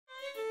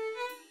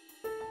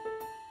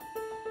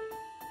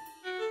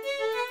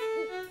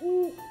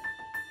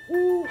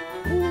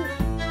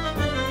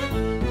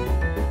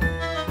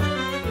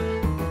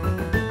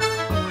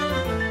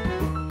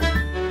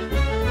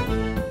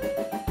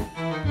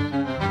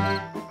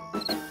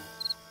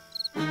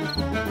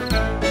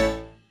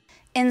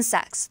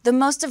Insects, the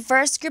most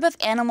diverse group of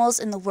animals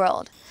in the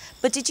world.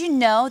 But did you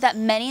know that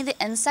many of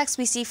the insects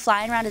we see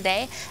flying around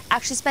today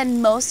actually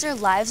spend most of their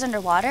lives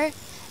underwater?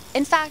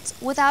 In fact,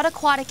 without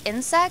aquatic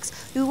insects,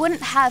 we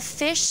wouldn't have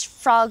fish,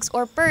 frogs,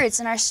 or birds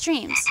in our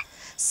streams.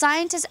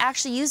 Scientists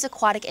actually use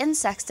aquatic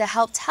insects to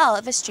help tell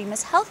if a stream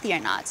is healthy or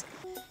not.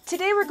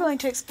 Today we're going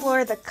to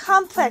explore the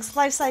complex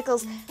life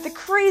cycles, the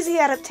crazy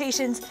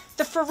adaptations,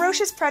 the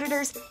ferocious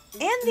predators,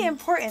 and the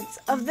importance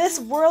of this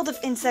world of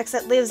insects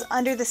that lives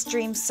under the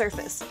stream's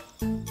surface.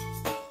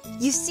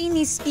 You've seen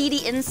these speedy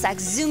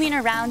insects zooming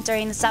around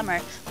during the summer,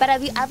 but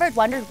have you ever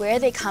wondered where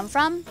they come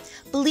from?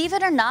 Believe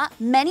it or not,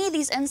 many of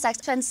these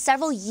insects spend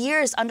several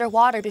years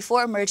underwater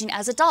before emerging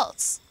as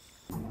adults.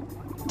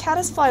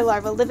 Caddis fly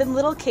larvae live in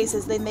little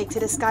cases they make to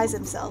disguise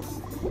themselves.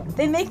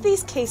 They make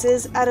these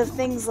cases out of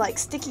things like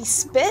sticky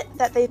spit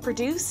that they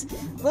produce,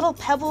 little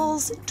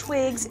pebbles,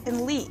 twigs,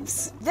 and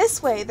leaves.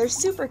 This way, they're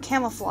super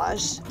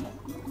camouflaged.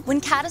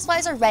 When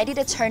caddisflies are ready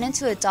to turn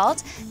into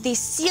adults, they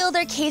seal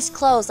their case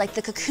closed like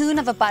the cocoon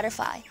of a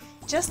butterfly.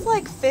 Just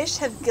like fish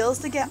have gills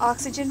to get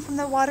oxygen from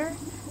the water,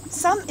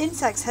 some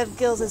insects have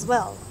gills as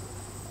well.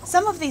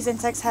 Some of these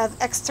insects have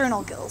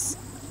external gills.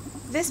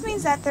 This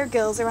means that their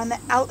gills are on the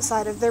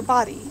outside of their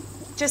body,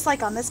 just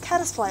like on this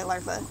caddisfly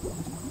larva.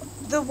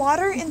 The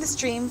water in the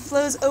stream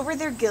flows over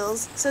their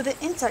gills so the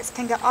insects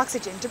can get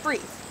oxygen to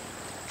breathe.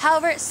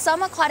 However,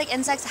 some aquatic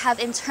insects have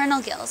internal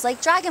gills,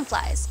 like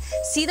dragonflies.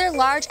 See their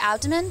large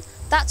abdomen?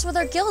 That's where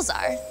their gills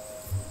are.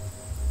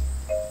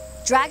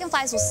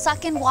 Dragonflies will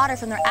suck in water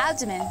from their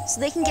abdomen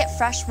so they can get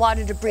fresh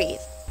water to breathe.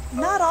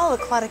 Not all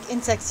aquatic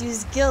insects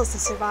use gills to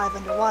survive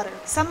underwater.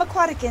 Some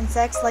aquatic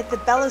insects, like the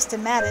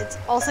belostomatids,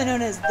 also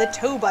known as the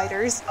toe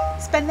biters,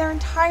 spend their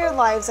entire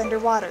lives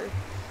underwater.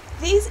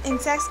 These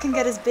insects can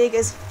get as big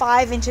as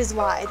 5 inches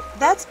wide.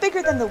 That's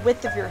bigger than the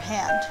width of your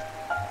hand.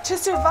 To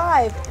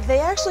survive, they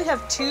actually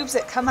have tubes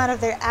that come out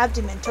of their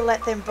abdomen to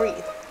let them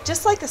breathe,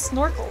 just like a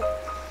snorkel.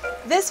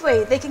 This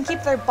way, they can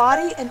keep their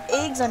body and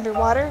eggs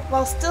underwater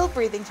while still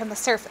breathing from the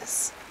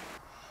surface.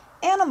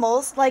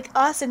 Animals, like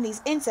us and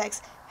these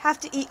insects, have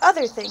to eat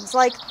other things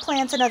like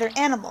plants and other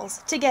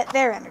animals to get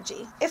their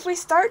energy. If we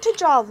start to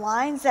draw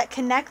lines that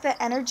connect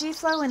the energy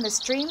flow in the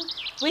stream,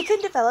 we can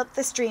develop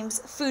the stream's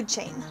food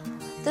chain.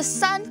 The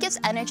sun gives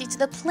energy to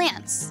the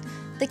plants.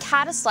 The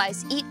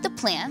caddisflies eat the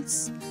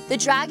plants, the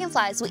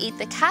dragonflies will eat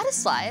the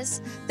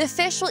caddisflies, the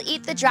fish will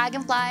eat the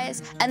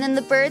dragonflies, and then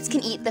the birds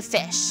can eat the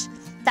fish.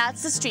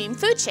 That's the stream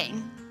food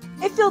chain.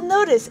 If you'll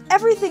notice,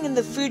 everything in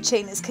the food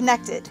chain is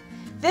connected.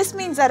 This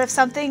means that if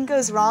something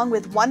goes wrong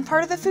with one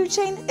part of the food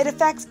chain, it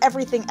affects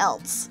everything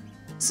else.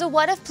 So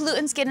what if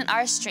pollutants get in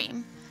our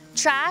stream?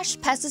 Trash,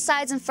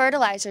 pesticides, and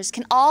fertilizers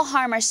can all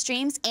harm our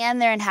streams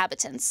and their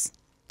inhabitants.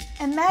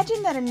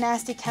 Imagine that a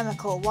nasty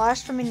chemical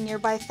washed from a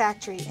nearby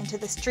factory into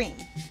the stream.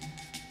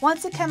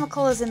 Once the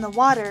chemical is in the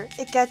water,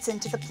 it gets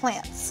into the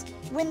plants.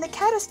 When the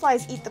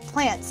caddisflies eat the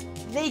plants,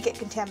 they get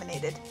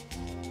contaminated.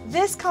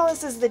 This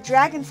causes the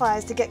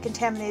dragonflies to get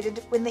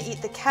contaminated when they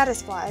eat the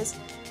caddisflies,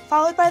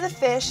 followed by the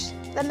fish,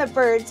 then the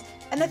birds,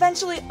 and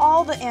eventually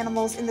all the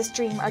animals in the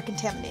stream are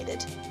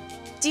contaminated.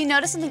 Do you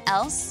notice something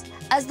else?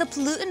 As the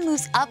pollutant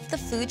moves up the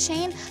food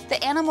chain,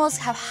 the animals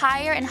have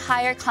higher and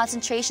higher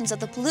concentrations of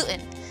the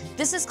pollutant.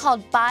 This is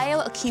called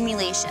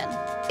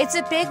bioaccumulation. It's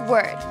a big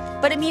word,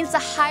 but it means the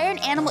higher an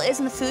animal is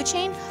in the food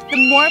chain,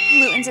 the more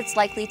pollutants it's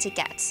likely to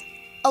get.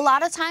 A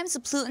lot of times the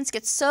pollutants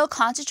get so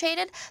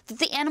concentrated that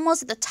the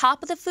animals at the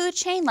top of the food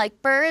chain,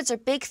 like birds or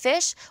big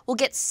fish, will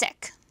get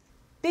sick.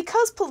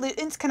 Because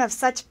pollutants can have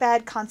such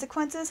bad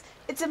consequences,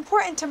 it's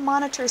important to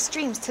monitor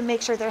streams to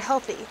make sure they're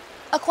healthy.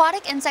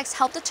 Aquatic insects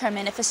help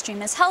determine if a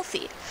stream is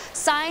healthy.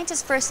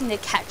 Scientists first need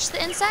to catch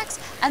the insects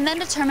and then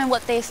determine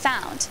what they've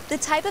found. The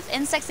type of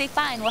insects they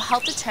find will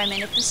help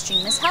determine if the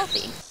stream is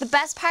healthy. The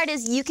best part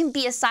is you can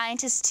be a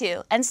scientist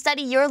too and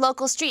study your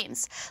local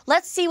streams.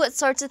 Let's see what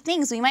sorts of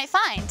things we might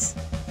find.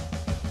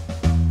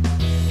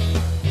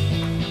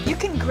 You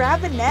can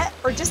grab a net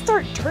or just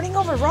start turning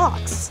over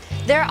rocks.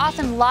 There are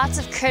often lots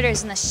of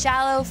critters in the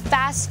shallow,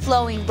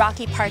 fast-flowing,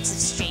 rocky parts of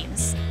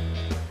streams.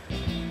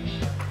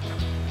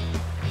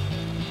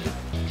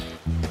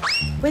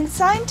 When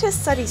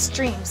scientists study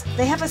streams,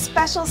 they have a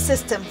special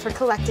system for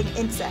collecting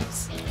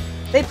insects.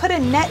 They put a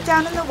net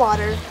down in the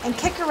water and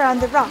kick around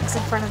the rocks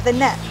in front of the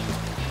net.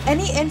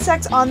 Any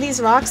insects on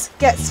these rocks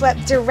get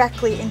swept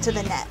directly into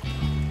the net.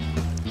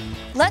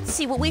 Let's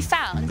see what we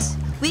found.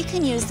 We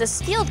can use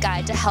this field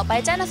guide to help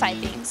identify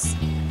things.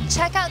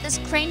 Check out this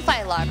crane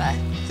fly larva.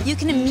 You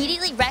can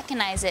immediately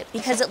recognize it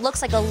because it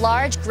looks like a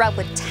large grub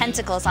with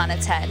tentacles on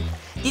its head.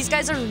 These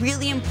guys are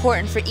really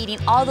important for eating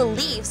all the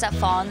leaves that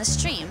fall in the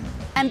stream.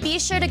 And be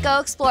sure to go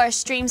explore a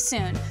stream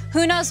soon.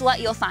 Who knows what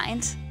you'll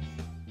find?